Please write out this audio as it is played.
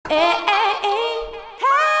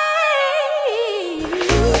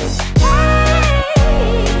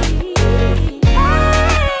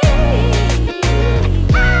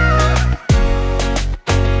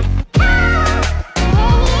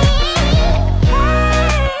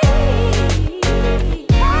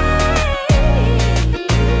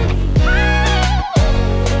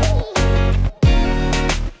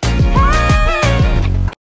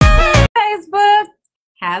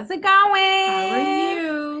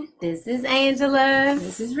This is Angela.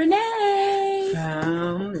 This is Renee.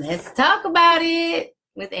 Let's Talk About It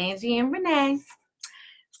with Angie and Renee.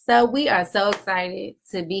 So we are so excited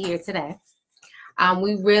to be here today.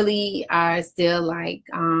 We really are still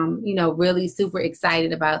really super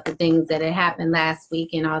excited about the things that had happened last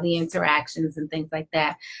week and all the interactions and things like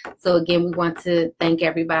that. So again, we want to thank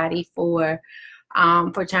everybody for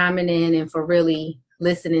chiming in and for really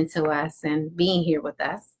listening to us and being here with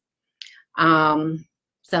us.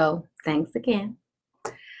 So thanks again.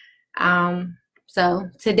 So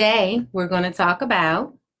today we're going to talk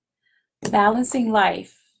about balancing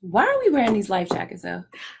life. Why are we wearing these life jackets though?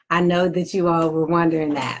 I know that you all were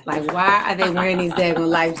wondering that. Like, why are they wearing these daggone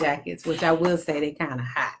life jackets? Which I will say they kind of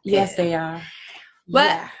hot. Yes, they are.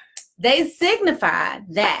 But they signify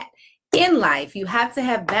that in life you have to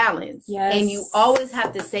have balance. Yes. And you always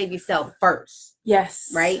have to save yourself first.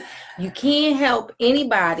 Yes. Right? You can't help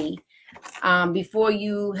anybody before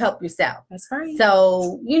you help yourself. That's right.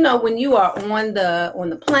 So, when you are on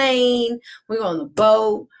the plane, when you're on the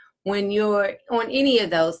boat, when you're on any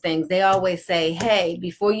of those things, they always say, hey,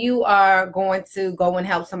 before you are going to go and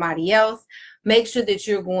help somebody else, make sure that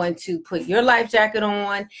you're going to put your life jacket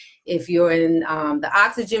on. If you're in the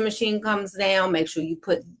oxygen machine comes down, make sure you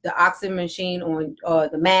put the oxygen machine on, or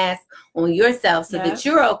the mask on yourself so that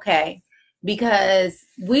you're okay. Because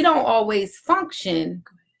we don't always function.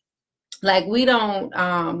 Like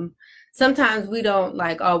sometimes we don't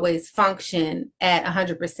always function at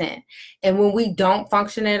 100%. And when we don't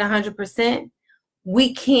function at 100%,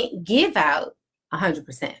 we can't give out 100%.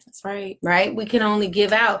 That's right. Right? We can only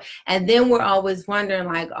give out. And then we're always wondering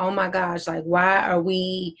oh my gosh, why are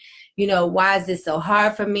we, why is this so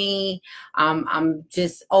hard for me? I'm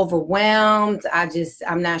just overwhelmed.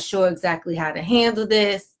 I'm not sure exactly how to handle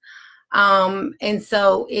this. And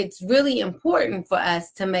so it's really important for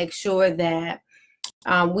us to make sure that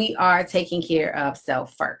we are taking care of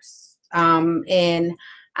self first. And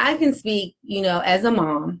I can speak, as a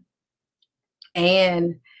mom.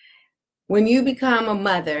 And when you become a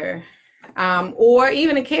mother, or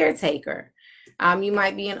even a caretaker, you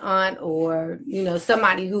might be an aunt or,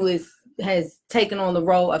 somebody who has taken on the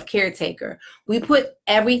role of caretaker. We put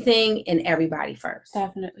everything and everybody first.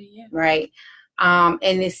 Definitely, yeah. Right? And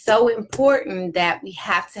it's so important that we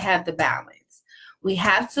have to have the balance. We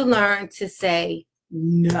have to learn to say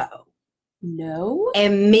no. No.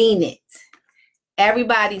 And mean it.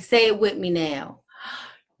 Everybody say it with me now.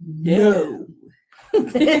 No.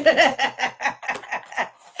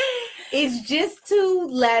 It's just 2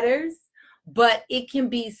 letters, but it can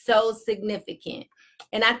be so significant.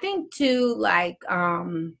 And I think too,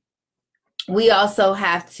 we also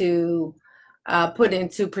have to put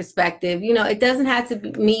into perspective, it doesn't have to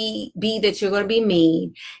be that you're going to be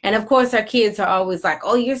mean. And of course, our kids are always like,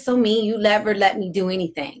 oh, you're so mean. You never let me do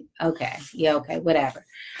anything. Okay. Yeah. Okay. Whatever.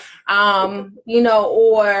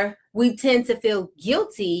 Or we tend to feel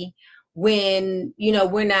guilty when,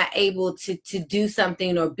 we're not able to do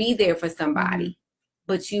something or be there for somebody, mm-hmm.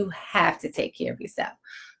 But you have to take care of yourself.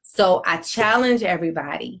 So I challenge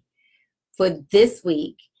everybody for this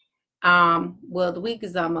week. The week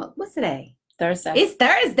is almost, what's today? Thursday. It's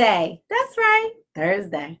Thursday. That's right.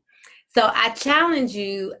 Thursday. So I challenge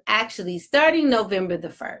you, actually, starting November the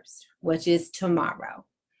 1st, which is tomorrow.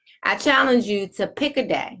 I challenge you to pick a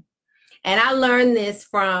day. And I learned this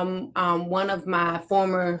from one of my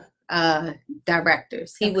former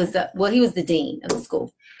directors. He was the dean of the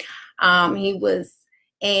school.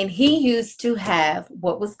 He used to have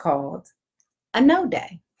what was called a no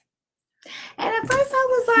day. And at first I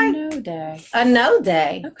was like, a no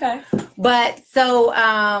day. Okay. But so,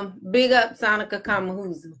 big up Sonica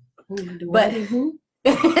Kamahuzu. But who?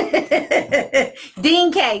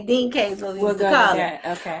 Dean K is what we used to call it.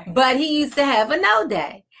 Okay. But he used to have a no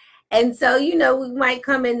day. And so, we might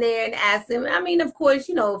come in there and ask him. I mean, of course,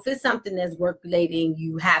 if it's something that's work related and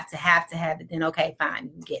you have to have it, then okay, fine,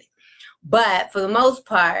 you can get it. But for the most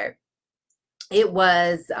part, it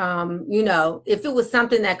was, if it was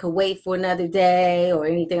something that could wait for another day or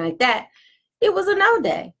anything like that, it was a no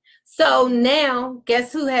day. So now,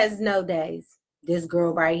 guess who has no days? This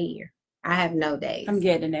girl right here. I have no days. I'm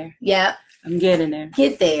getting there. Yep. I'm getting there.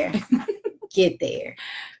 Get there. Get there.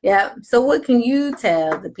 Yep. So what can you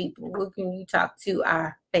tell the people? What can you talk to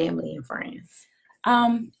our family and friends?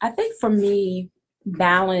 I think for me,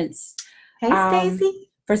 balance. Hey, Stacy.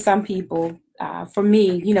 For some people, for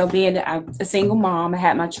me, being a single mom, I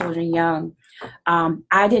had my children young.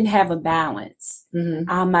 I didn't have a balance.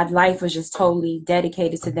 Mm-hmm. My life was just totally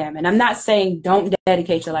dedicated to them. And I'm not saying don't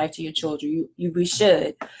dedicate your life to your children. We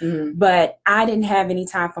should. Mm-hmm. But I didn't have any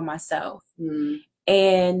time for myself. Mm-hmm.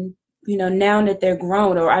 And now that they're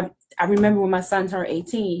grown, or I remember when my son turned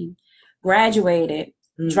 18, graduated,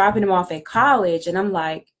 dropping him off at college, and I'm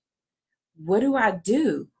like, what do I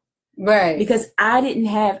do? Right. Because I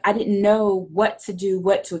didn't know what to do,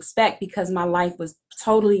 what to expect, because my life was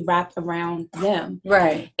totally wrapped around them.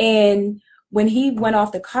 Right. And when he went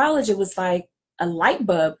off to college, it was like a light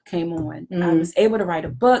bulb came on. I was able to write a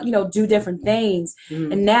book, do different things.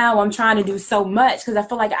 And now I'm trying to do so much because I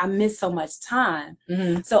feel like I miss so much time.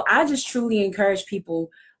 So I just truly encourage people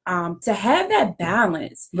to have that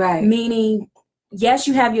balance. Right. Meaning, yes,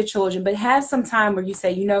 you have your children, but have some time where you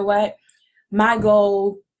say, you know what, my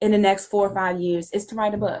goal in the next 4 or 5 years is to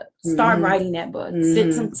write a book. Start writing that book.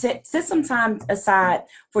 Sit some time aside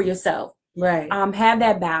for yourself. Right. Have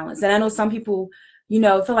that balance. And I know some people,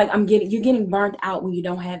 feel like you're getting burnt out when you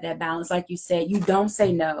don't have that balance. Like you said, you don't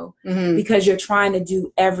say no because you're trying to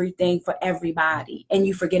do everything for everybody and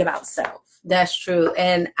you forget about self. That's true.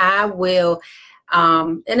 And I will.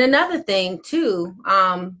 And another thing too,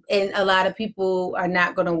 and a lot of people are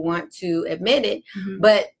not going to want to admit it,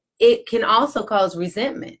 but it can also cause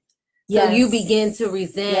resentment. So you begin to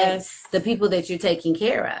resent the people that you're taking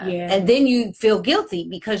care of. Yeah. And then you feel guilty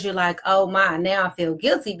because you're like, oh my, now I feel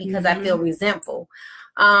guilty because I feel resentful.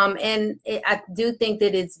 I do think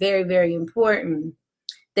that it's very, very important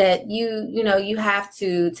that you have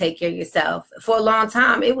to take care of yourself. For a long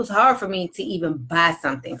time, it was hard for me to even buy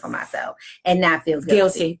something for myself and not feel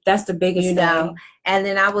guilty. That's the biggest thing. And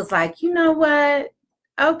then I was like, you know what?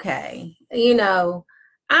 Okay.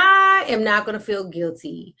 I am not going to feel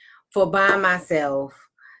guilty for buying myself,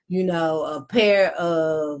 a pair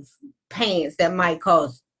of pants that might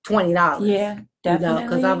cost $20. Yeah, definitely.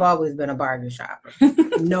 Because I've always been a bargain shopper,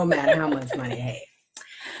 no matter how much money I had.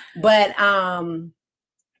 But,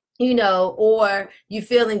 or you're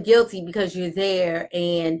feeling guilty because you're there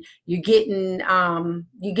and you're getting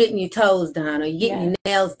your toes done or you're getting your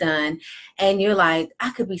nails done. And you're like,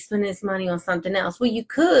 I could be spending this money on something else. Well, you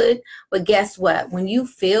could, but guess what? When you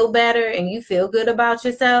feel better and you feel good about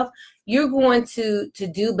yourself, you're going to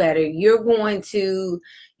do better. You're going to,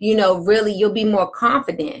 really, you'll be more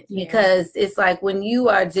confident because it's like when you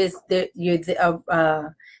are just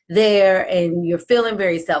there and you're feeling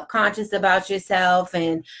very self-conscious about yourself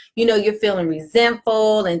and you're feeling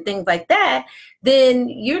resentful and things like that, then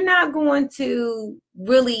you're not going to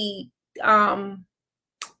really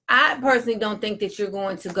I personally don't think that you're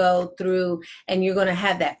going to go through and you're going to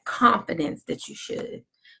have that confidence that you should,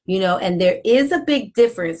 and there is a big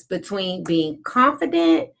difference between being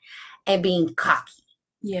confident and being cocky.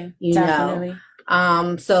 Yeah, definitely.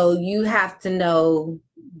 So you have to know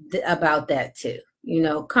about that too.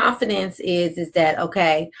 Confidence is that,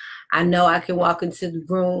 okay, I know I can walk into the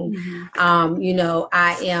room.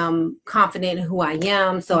 I am confident in who I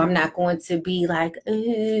am. So I'm not going to be like,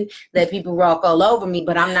 let people walk all over me,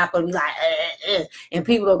 but I'm not going to be like, and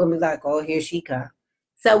people are going to be like, oh, here she comes.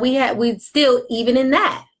 So we still, even in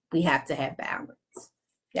that, we have to have balance.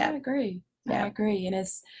 Yeah, I agree. Yeah. I agree. And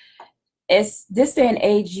it's this day and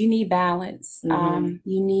age, you need balance. You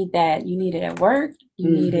need that. You need it at work. You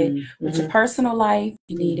need it with your personal life.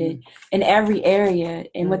 You need it in every area.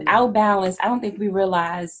 And without balance, I don't think we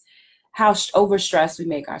realize how overstressed we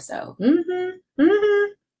make ourselves.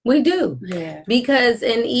 We do. Yeah. Because,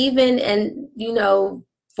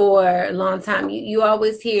 for a long time, you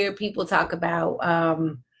always hear people talk about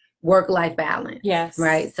work-life balance. Yes.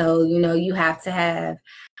 Right. So, you have to have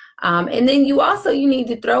and then you need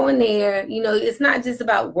to throw in there, it's not just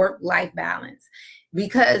about work-life balance,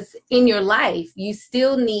 because in your life, you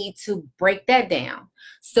still need to break that down.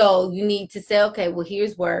 So you need to say, okay, well,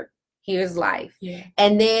 here's work, here's life. Yeah.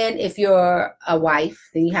 And then if you're a wife,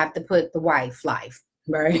 then you have to put the wife life.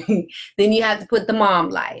 Right. Then you have to put the mom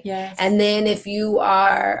life. Yes. And then if you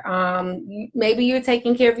are, maybe you're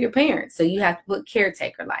taking care of your parents, so you have to put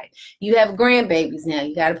caretaker life. You have grandbabies now,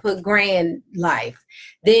 you got to put grand life.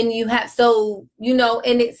 Then you have,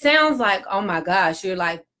 and it sounds like, oh my gosh, you're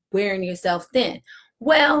like wearing yourself thin.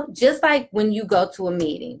 Well, just like when you go to a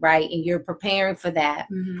meeting, right, and you're preparing for that,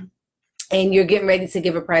 and you're getting ready to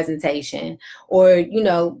give a presentation, or,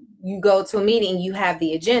 you go to a meeting, you have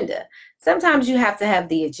the agenda. Sometimes you have to have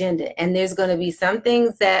the agenda, and there's going to be some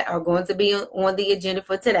things that are going to be on the agenda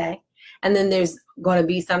for today. And then there's going to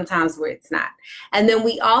be some times where it's not. And then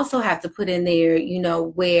we also have to put in there,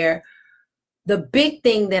 where the big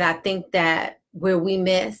thing that I think that where we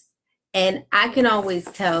miss, and I can always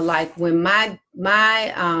tell, like when my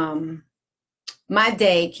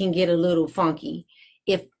day can get a little funky,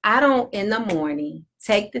 if I don't in the morning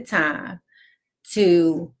take the time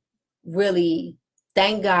to really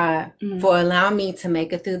thank God for allowing me to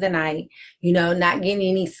make it through the night, you know, not getting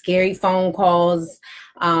any scary phone calls,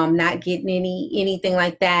 not getting anything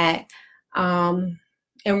like that. And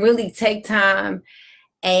really take time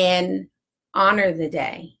and honor the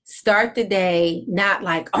day. Start the day not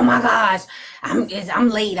like, oh my gosh, I'm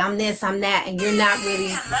late, I'm this, I'm that, and you're not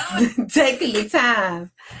really taking the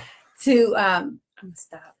time to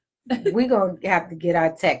stop. We're gonna have to get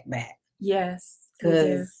our tech back. Yes.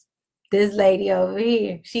 Because this lady over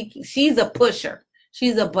here, she's a pusher.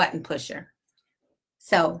 She's a button pusher.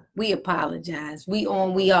 So we apologize. We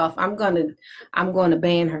on, we off. I'm gonna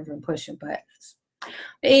ban her from pushing buttons.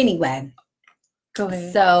 But anyway. Go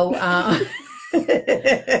ahead. So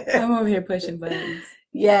I'm over here pushing buttons.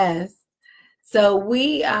 Yes. So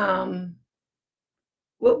we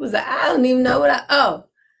what was I don't even know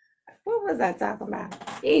what was I talking about?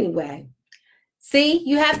 Anyway. See,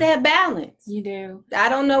 you have to have balance. You do. I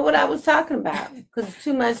don't know what I was talking about because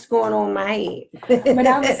too much going on in my head. But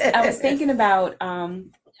I was thinking about,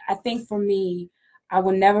 I think for me, I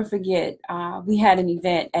will never forget, we had an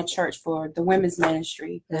event at church for the women's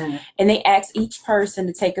ministry, and they asked each person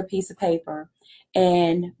to take a piece of paper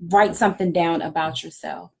and write something down about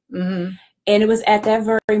yourself. Mm-hmm. And it was at that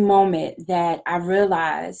very moment that I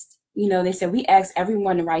realized, you know, they said, we asked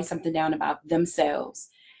everyone to write something down about themselves.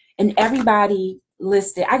 And everybody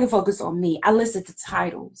listed, I can focus on me. I listed the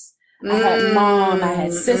titles. I had mom, I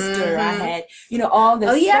had sister, I had, you know, all this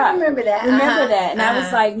stuff. Oh, yeah, I remember that. Remember that. And I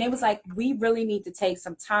was like, and it was like, we really need to take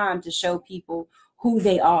some time to show people who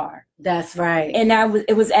they are. That's right. And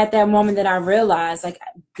it was at that moment that I realized, like,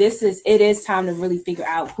 it is time to really figure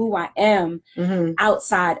out who I am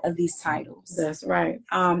outside of these titles. That's right.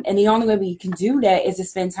 And the only way we can do that is to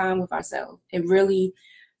spend time with ourselves and really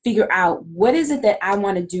figure out what is it that I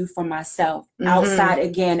want to do for myself outside,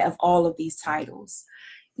 again, of all of these titles.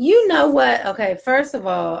 You know what? Okay, first of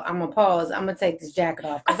all, I'm going to pause. I'm going to take this jacket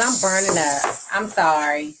off because I'm burning up.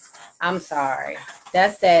 I'm sorry.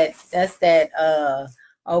 That's that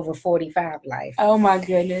over 45 life. Oh, my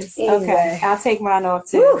goodness. Anyway. Okay, I'll take mine off,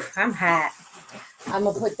 too. Whew, I'm hot. I'm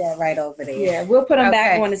going to put that right over there. Yeah, we'll put them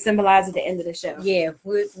back on to symbolize at the end of the show. Yeah,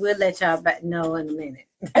 we'll let y'all know in a minute.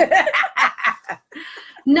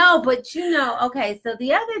 No, but you know, okay, so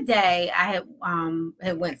the other day I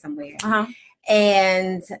had went somewhere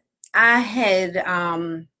and I had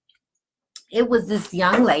it was this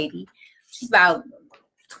young lady. She's about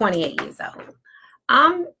 28 years old.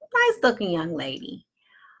 Nice looking young lady.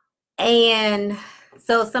 And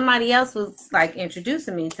so somebody else was like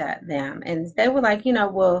introducing me to them, and they were like, you know,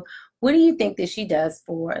 well, what do you think that she does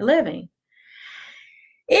for a living?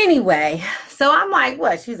 Anyway, so I'm like,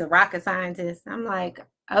 what? She's a rocket scientist. I'm like,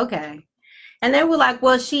 okay. And they were like,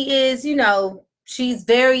 well, she is, you know, she's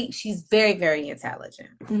very, very intelligent.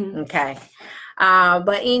 Okay.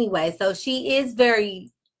 But anyway, so she is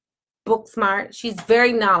very book smart. She's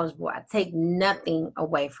very knowledgeable. I take nothing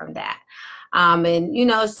away from that. And, you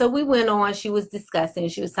know, so we went on, she was discussing,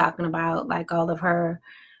 she was talking about like all of her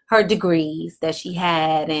degrees that she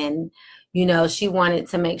had. And, you know, she wanted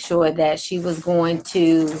to make sure that she was going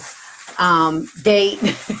to date.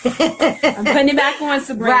 I'm putting it back on,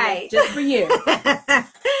 Sabrina, right, just for you.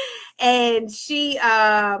 And she,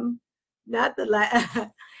 not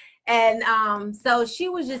the and so she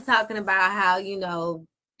was just talking about how, you know,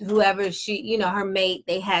 whoever she, you know, her mate,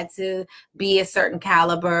 they had to be a certain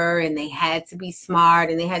caliber and they had to be smart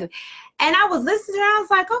and they had to, and I was listening to her, I was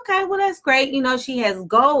like, okay, well, that's great. You know, she has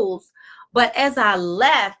goals. But as I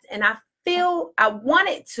left, and I feel I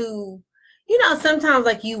wanted to, you know, sometimes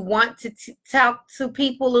like you want to talk to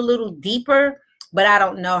people a little deeper, but I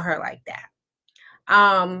don't know her like that.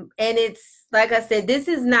 And it's, like I said, this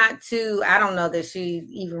is not to, I don't know that she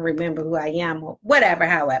even remember who I am or whatever,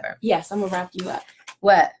 however. Yes, I'm going to wrap you up.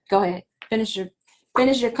 What? Go ahead. Finish your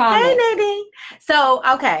comment. Hey, Nadine. So,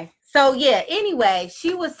 okay. So, yeah, anyway,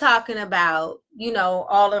 she was talking about, you know,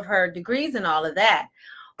 all of her degrees and all of that.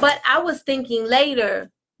 But I was thinking later,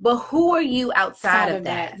 but who are you outside of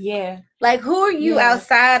that? Yeah. Like, who are you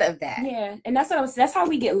outside of that? Yeah. And that's how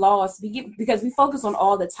we get lost. Because we focus on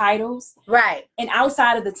all the titles. Right. And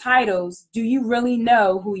outside of the titles, do you really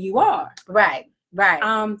know who you are? Right. Right.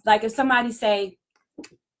 Like if somebody say,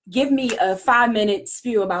 give me a 5-minute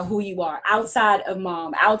spew about who you are outside of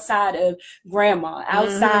mom, outside of grandma,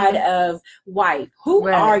 outside of wife. Who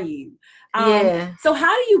are you? So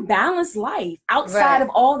how do you balance life outside of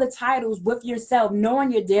all the titles with yourself,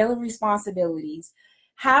 knowing your daily responsibilities?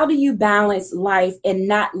 How do you balance life and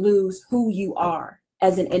not lose who you are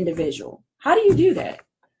as an individual? How do you do that?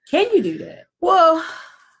 Can you do that? Well,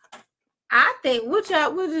 I think, what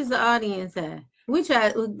does the audience say? We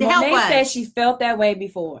try to help Monet us. said she felt that way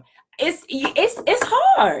before. It's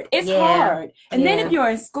hard. It's hard. And then if you're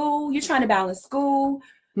in school, you're trying to balance school,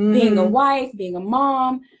 being a wife, being a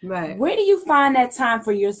mom. Right. Where do you find that time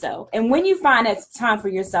for yourself? And when you find that time for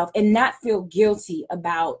yourself and not feel guilty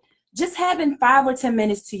about just having 5 or 10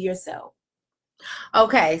 minutes to yourself?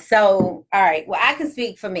 Okay, so all right. Well, I can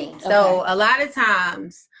speak for me. So a lot of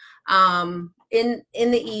times, in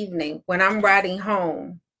the evening when I'm riding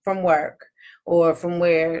home from work or from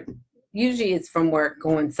where, usually it's from work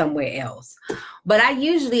going somewhere else, but I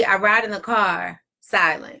ride in the car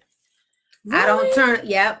silent. Really? I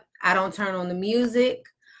don't turn on the music.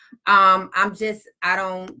 I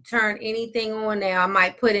don't turn anything on there. I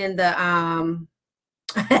might put in the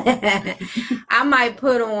I might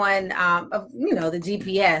put on the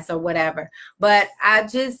GPS or whatever, but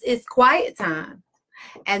it's quiet time.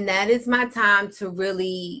 And that is my time to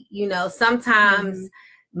really, sometimes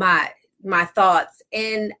my thoughts,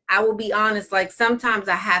 and I will be honest, like sometimes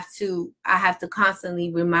I have to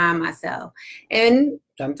constantly remind myself, and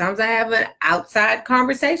sometimes I have an outside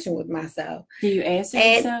conversation with myself. Do you answer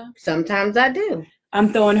yourself? Sometimes I do.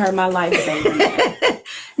 I'm throwing her my life savings.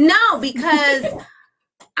 No, because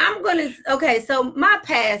so my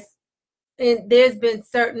past, and there's been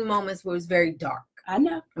certain moments where it's very dark. I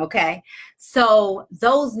know. Okay. So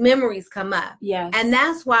those memories come up. Yes. And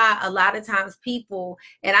that's why a lot of times people,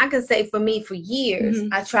 and I can say for me for years,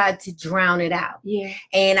 I tried to drown it out. Yeah.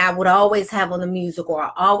 And I would always have on the music, or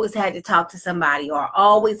I always had to talk to somebody, or I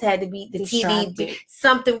always had to be the TV,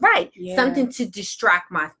 something, right. Yeah. Something to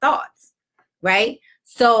distract my thoughts. Right.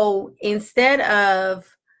 So instead of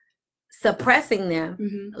suppressing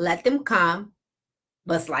them, let them come,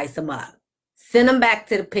 but slice them up. Send them back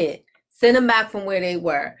to the pit. Send them back from where they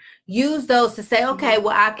were. Use those to say, okay,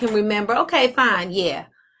 well, I can remember. Okay, fine. Yeah,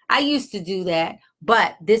 I used to do that,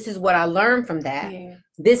 but this is what I learned from that. Yeah.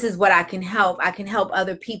 This is what I can help. I can help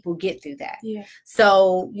other people get through that. Yeah.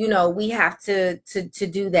 So, we have to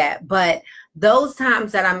do that. But those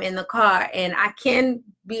times that I'm in the car, and I can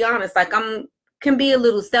be honest, like can be a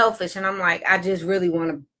little selfish, and I'm like, I just really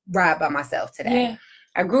want to ride by myself today. Yeah.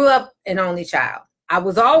 I grew up an only child. I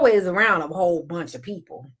was always around a whole bunch of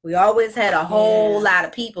people. We always had a whole lot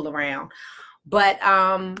of people around. But,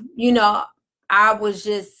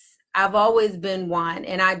 I've always been one.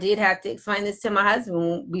 And I did have to explain this to my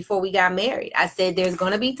husband before we got married. I said, there's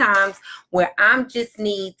going to be times where I just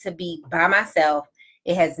need to be by myself.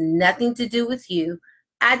 It has nothing to do with you.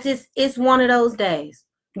 It's one of those days.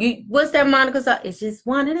 What's that Monica song? It's just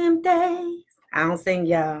one of them days. I don't sing,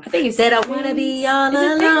 y'all. I think you said I want to be all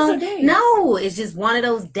alone. No, it's just one of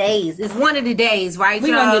those days. It's one of the days, right?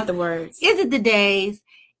 We're going to get the words. Is it the days?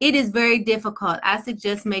 It is very difficult. I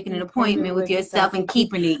suggest making an appointment with yourself and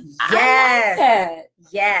keeping it. Yes. I like that.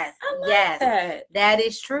 Yes. I like yes. that. That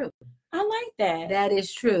is true. I like that. That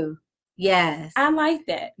is true. Yes. I like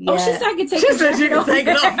that. Yes. Oh, she said I can take she said she can take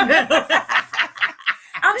it off.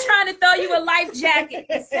 I'm trying to throw you a life jacket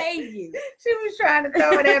to save you. She was trying to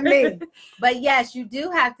throw it at me. But yes, you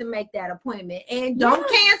do have to make that appointment, and don't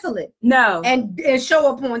cancel it. No. And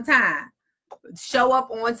show up on time. Show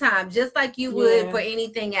up on time, just like you would for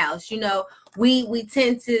anything else. We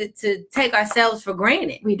tend to take ourselves for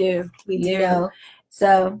granted. We do.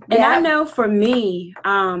 So, and I know for me,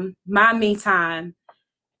 my me time.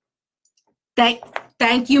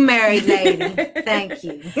 Thank you, married lady. Thank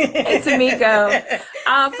you. Hey, Tamiko.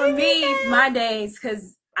 For me, my days,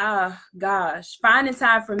 because, gosh, finding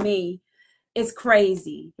time for me is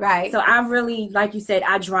crazy. Right. So I really, like you said,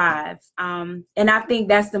 I drive. And I think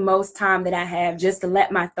that's the most time that I have just to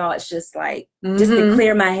let my thoughts just to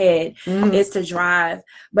clear my head is to drive.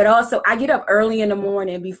 But also, I get up early in the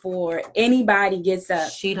morning before anybody gets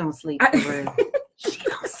up. She don't sleep. She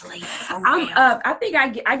don't sleep. I'm up. I think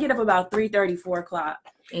I get up about 3:30, 4 o'clock.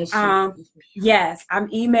 Yes, I'm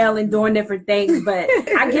emailing, doing different things, but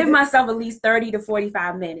I give myself at least 30 to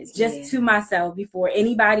 45 minutes just to myself before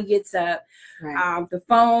anybody gets up. Right. The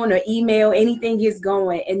phone or email, anything gets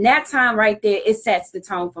going. And that time right there, it sets the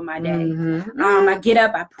tone for my day. I get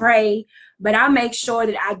up, I pray, but I make sure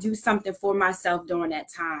that I do something for myself during that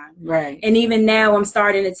time. Right. And even now I'm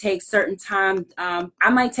starting to take certain time. I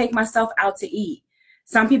might take myself out to eat.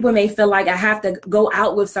 Some people may feel like I have to go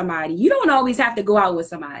out with somebody. You don't always have to go out with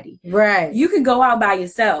somebody. Right. You can go out by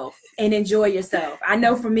yourself and enjoy yourself. I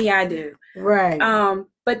know for me, I do. Right.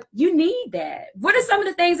 But you need that. What are some of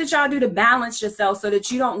the things that y'all do to balance yourself so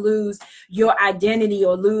that you don't lose your identity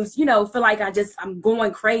or lose, feel like I'm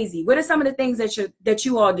going crazy? What are some of the things that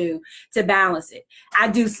you all do to balance it? I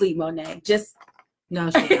do sleep, Monet. No,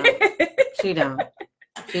 she don't.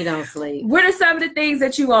 She don't sleep. What are some of the things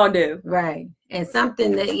that you all do? Right. And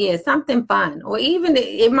something something fun. Or even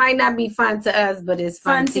it might not be fun to us, but it's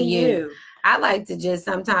fun to you. I like to just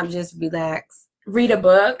sometimes just relax. Read a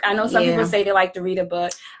book. I know some people say they like to read a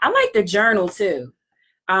book. I like to journal too.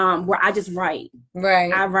 Where I just write.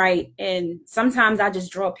 Right. I write, and sometimes I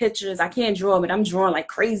just draw pictures. I can't draw, but I'm drawing like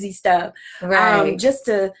crazy stuff. Right. Just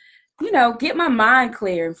to, get my mind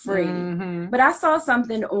clear and free. Mm-hmm. But I saw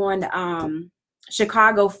something on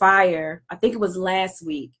Chicago Fire. I think it was last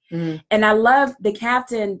week. Mm-hmm. And I love the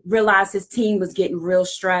captain realized his team was getting real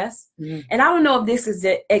stressed. Mm-hmm. And I don't know if this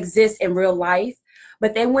exists in real life,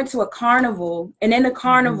 but they went to a carnival, and in the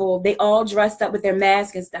carnival, they all dressed up with their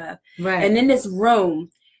masks and stuff. Right. And in this room,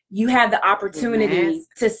 you have the opportunity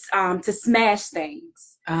to smash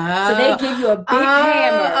things. Oh. So they give you a big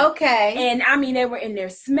hammer. Okay. And I mean, they were in there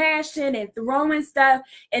smashing and throwing stuff.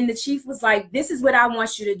 And the chief was like, this is what I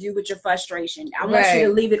want you to do with your frustration. I want you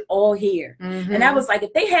to leave it all here. Mm-hmm. And I was like,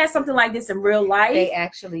 if they had something like this in real life. They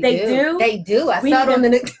actually do. They do. I saw it on the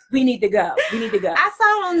news. We need to go. We need to go. I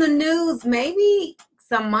saw it on the news maybe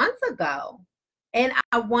some months ago. And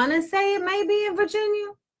I want to say it may be in Virginia.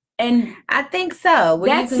 And I think so.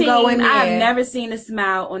 That team, go in there. I've never seen a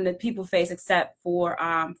smile on the people's face except for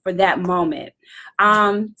that moment.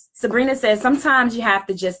 Sabrina says sometimes you have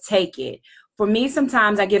to just take it. For me,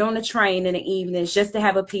 sometimes I get on the train in the evenings just to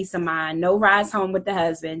have a peace of mind. No rides home with the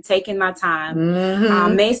husband, taking my time.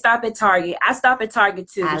 Mm-hmm. May stop at Target. I stop at Target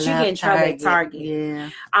too, but you get in trouble at Target. Yeah.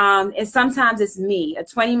 And sometimes it's me. A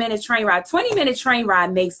 20-minute train ride. 20-minute train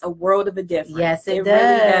ride makes a world of a difference. Yes, it really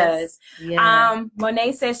does. Yeah.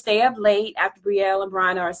 Monet says stay up late after Brielle and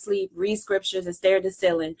Brian are asleep. Read scriptures and stare at the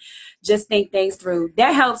ceiling. Just think things through.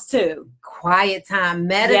 That helps too. Quiet time,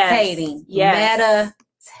 meditating. Yes.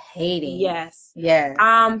 Hating. Yes. Yeah.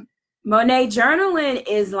 Monet, journaling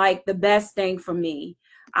is like the best thing for me.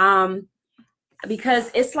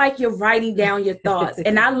 Because it's like you're writing down your thoughts.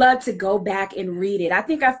 And I love to go back and read it. I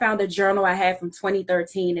think I found a journal I had from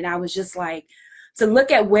 2013, and I was just like, to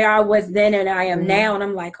look at where I was then and I am now, and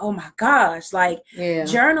I'm like, oh my gosh, like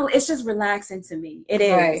journal, it's just relaxing to me. It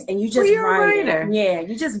is. Right. And you just write it. Yeah,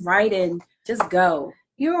 you just write and just go.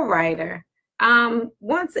 You're a writer.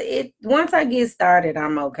 Once I get started,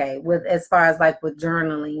 I'm okay with as far as like with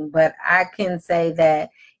journaling, but I can say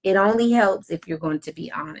that it only helps if you're going to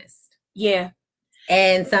be honest. Yeah.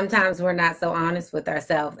 And sometimes we're not so honest with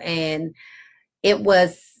ourselves. And it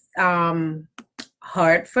was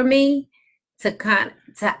hard for me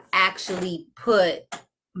to actually put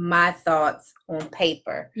my thoughts on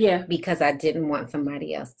paper. Yeah. Because I didn't want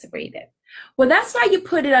somebody else to read it. Well, that's why you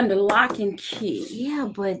put it under lock and key. Yeah,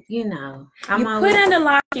 but put it under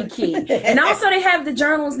lock and key. And also they have the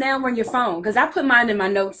journals now on your phone, because I put mine in my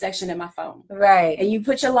notes section in my phone. Right. And you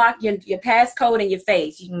put your passcode and your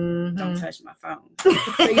face. You don't touch my phone.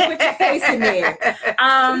 So you put your face in there.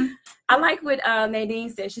 I like what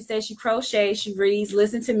Nadine said. She says she crochets, she reads,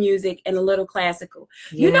 listens to music, and a little classical.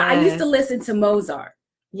 Yes. I used to listen to Mozart.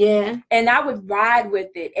 Yeah. And I would ride with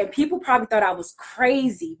it. And people probably thought I was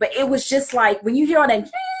crazy. But it was just like, when you hear all that,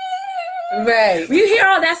 right. When you hear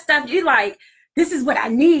all that stuff, you're like, this is what I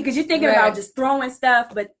need. Because you're thinking about just throwing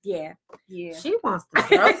stuff. But yeah. She wants to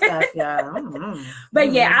throw stuff, y'all. But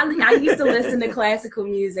I used to listen to classical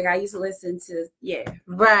music. I used to listen to,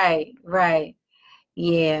 Right.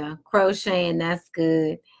 Yeah. Crocheting, that's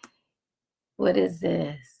good. What is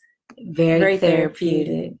this? Very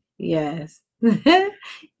therapeutic. Yes.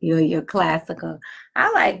 You're classical.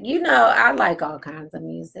 I like all kinds of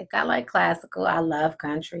music. I like classical. I love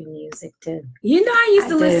country music too. I used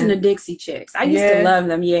to listen to Dixie Chicks. I used to love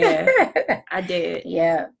them. Yeah, I did.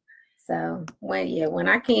 Yeah. So when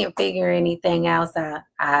I can't figure anything else out,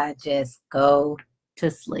 I just go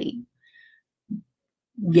to sleep.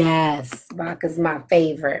 Yes, rock is my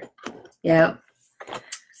favorite. Yep.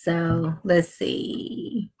 So let's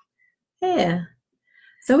see. Yeah.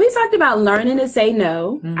 So we talked about learning to say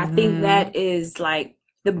no. Mm-hmm. I think that is like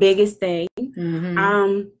the biggest thing.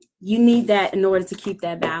 Mm-hmm. You need that in order to keep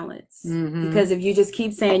that balance. Mm-hmm. Because if you just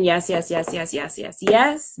keep saying yes,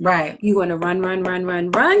 right, you're going to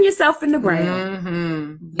run yourself in the ground.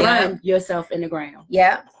 Mm-hmm. Run yourself in the ground.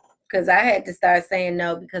 Yeah. Because I had to start saying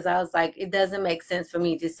no, because I was like, it doesn't make sense for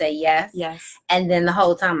me to say yes. Yes. And then the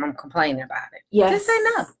whole time I'm complaining about it. Yes. Just say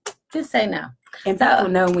no. Just say no. And people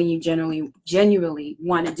know when you genuinely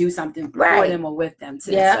want to do something for them or with them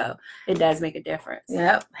too. Yep. So it does make a difference.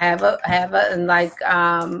 Yep. Have a and like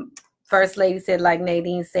First Lady said, like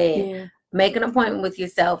Nadine said, make an appointment with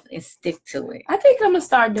yourself and stick to it. I think I'm gonna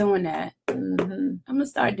start doing that. Mm-hmm. I'm gonna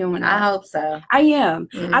start doing that. I hope so. I am.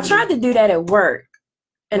 Mm-hmm. I tried to do that at work.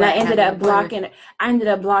 And I ended up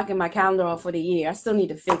blocking my calendar off for the year. I still need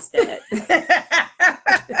to fix that.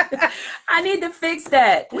 I need to fix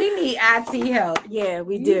that. We need IT help. Yeah,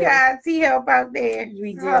 we do. You got IT help out there.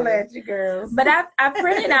 We do. Holla at you girls. But I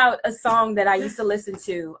printed out a song that I used to listen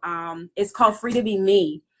to. It's called Free to Be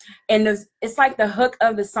Me. And it's like the hook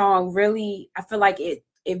of the song really, I feel like it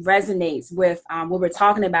resonates with what we're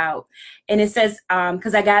talking about. And it says,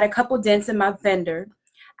 because I got a couple dents in my fender.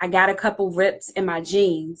 I got a couple rips in my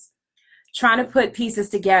jeans. Trying to put pieces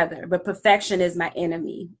together, but perfection is my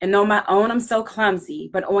enemy. And on my own, I'm so clumsy,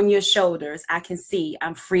 but on your shoulders, I can see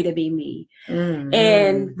I'm free to be me. Mm-hmm.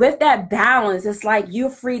 And with that balance, it's like you're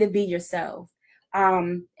free to be yourself.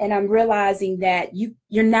 And I'm realizing that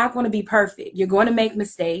you're not going to be perfect. You're going to make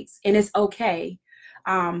mistakes, and it's okay.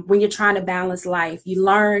 When you're trying to balance life, you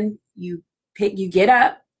learn, you get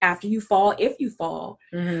up after you fall, if you fall,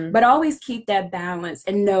 mm-hmm. but always keep that balance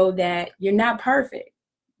and know that you're not perfect.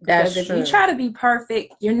 Because if you try to be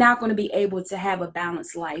perfect, you're not going to be able to have a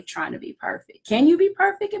balanced life trying to be perfect. Can you be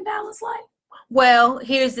perfect in balanced life? Well,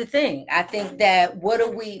 here's the thing. I think that what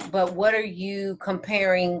are you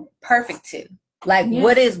comparing perfect to? Like, yeah.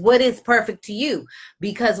 What is perfect to you?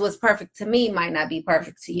 Because what's perfect to me might not be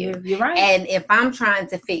perfect to you. You're right. And if I'm trying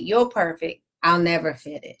to fit your perfect, I'll never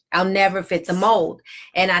fit it. I'll never fit the mold.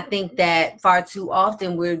 And I think that far too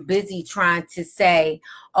often we're busy trying to say,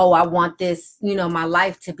 oh, I want this, my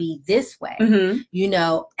life to be this way.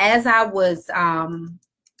 Mm-hmm. As I was, I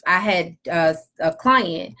had a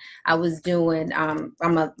client I was doing, I'm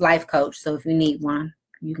a life coach. So if you need one,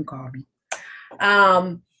 you can call me.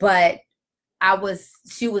 But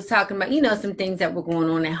she was talking about, some things that were going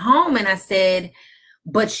on at home. And I said,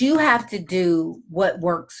 but you have to do what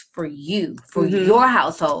works for you, for mm-hmm. your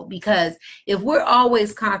household. Because if we're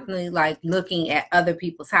always constantly like looking at other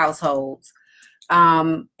people's households,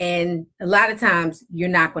 and a lot of times you're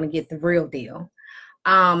not going to get the real deal.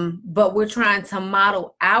 But we're trying to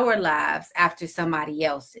model our lives after somebody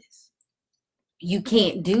else's. You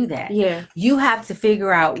can't do that. Yeah. You have to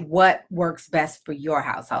figure out what works best for your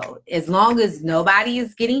household. As long as nobody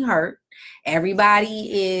is getting hurt,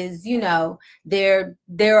 everybody is,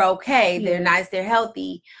 they're okay, they're nice, they're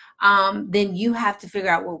healthy, then you have to figure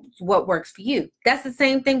out what works for you. That's the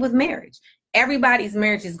same thing with marriage. Everybody's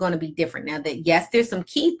marriage is going to be different. Now that, yes, there's some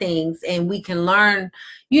key things and we can learn,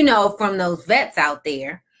 from those vets out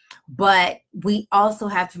there, but we also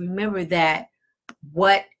have to remember that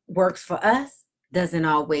what works for us doesn't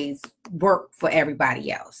always work for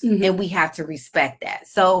everybody else. Mm-hmm. And we have to respect that.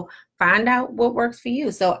 So find out what works for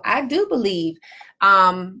you. So I do believe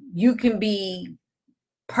you can be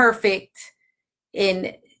perfect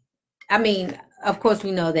of course,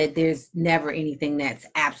 we know that there's never anything that's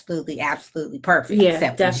absolutely, absolutely perfect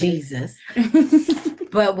except definitely. For Jesus.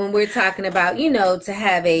 But when we're talking about, to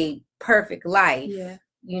have a perfect life,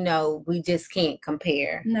 we just can't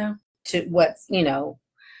compare to what's,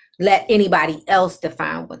 let anybody else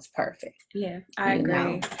define what's perfect. Yeah, I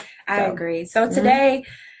agree. I agree. So today,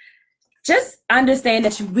 just understand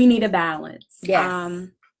that we need a balance. Yes.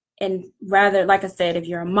 And rather, like I said, if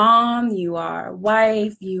you're a mom, you are a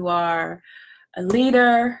wife, you are a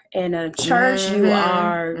leader in a church, mm-hmm. you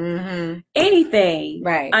are mm-hmm. anything.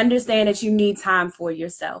 Right. Understand that you need time for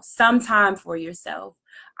yourself, some time for yourself.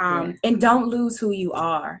 And don't lose who you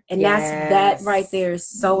are. And that right there is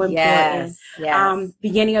so important. Yes.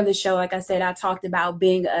 Beginning of the show, like I said, I talked about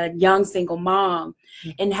being a young single mom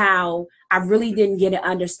and how I really didn't get an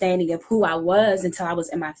understanding of who I was until I was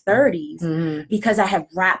in my 30s because I have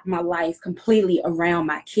wrapped my life completely around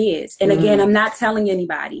my kids. And again, I'm not telling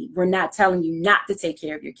anybody, we're not telling you not to take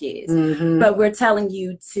care of your kids, but we're telling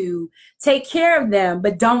you to take care of them,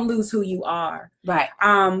 but don't lose who you are. Right.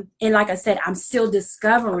 And like I said, I'm still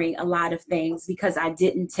discovering a lot of things because I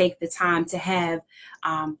didn't take the time to have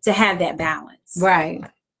that balance. Right.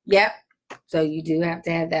 Yep. So you do have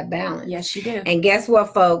to have that balance. Yes, you do. And guess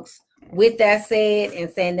what, folks? With that said, and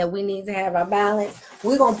saying that we need to have our balance,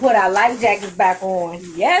 we're going to put our life jackets back on.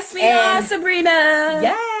 Yes, we are, Sabrina.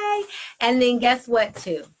 Yay. And then guess what,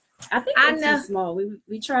 too? I think it's too small.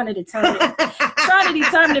 We trying to determine if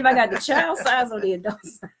I got the child size or the adult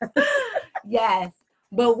size. Yes.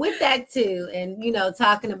 But with that, too, and,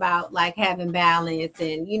 talking about, like, having balance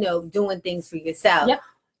and, doing things for yourself. Yep.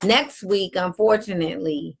 Next week,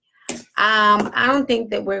 unfortunately, I don't think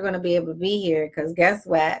that we're going to be able to be here because guess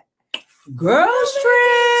what? Girls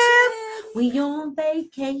trip. We on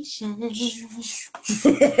vacation.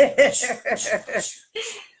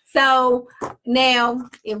 So now,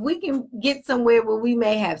 if we can get somewhere where we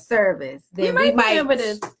may have service, then we might be able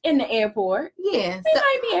to in the airport. Yeah, we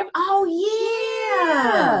might be able. Oh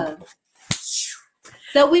yeah.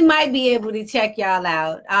 So we might be able to check y'all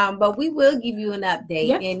out. But we will give you an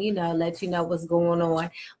update and, you know, let you know what's going on.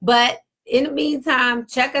 But in the meantime,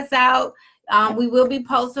 check us out. We will be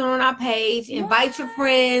posting on our page. Invite your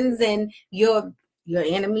friends and your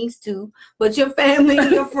enemies too, but your family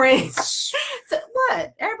and your friends. So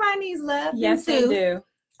what? Everybody needs love. Yes, they do.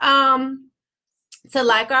 To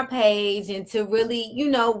like our page and to really, you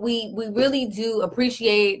know, we really do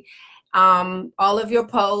appreciate all of your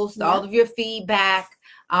posts, all of your feedback.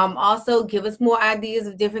 Also give us more ideas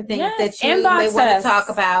of different things that you may want to talk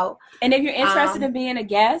about. And if you're interested in being a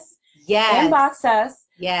guest, inbox us.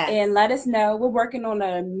 Yes. And let us know. We're working on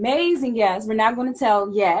an amazing guest. We're not going to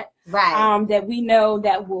tell yet. Right. That we know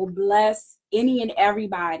that will bless any and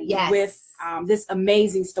everybody with this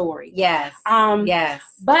amazing story. Yes. Yes.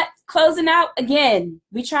 But closing out again,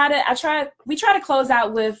 we try to close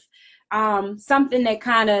out with something that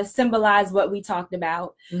kind of symbolized what we talked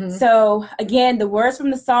about. Mm-hmm. So again, the words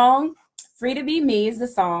from the song, "Free to Be Me" is the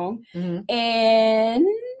song. Mm-hmm. And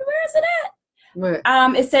where is it at? Right.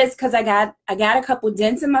 It says, "Cause I got a couple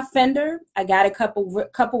dents in my fender. I got a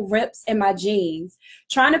couple rips in my jeans.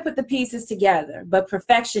 Trying to put the pieces together, but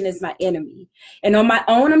perfection is my enemy. And on my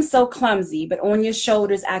own, I'm so clumsy. But on your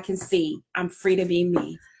shoulders, I can see I'm free to be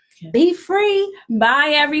me. Be free."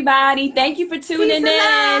 Bye, everybody. Thank you for tuning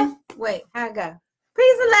in. Wait, how I go?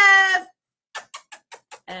 Peace and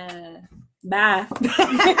love. Bye.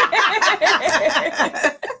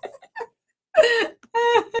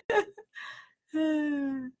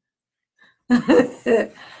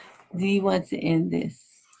 Do you want to end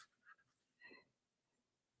this?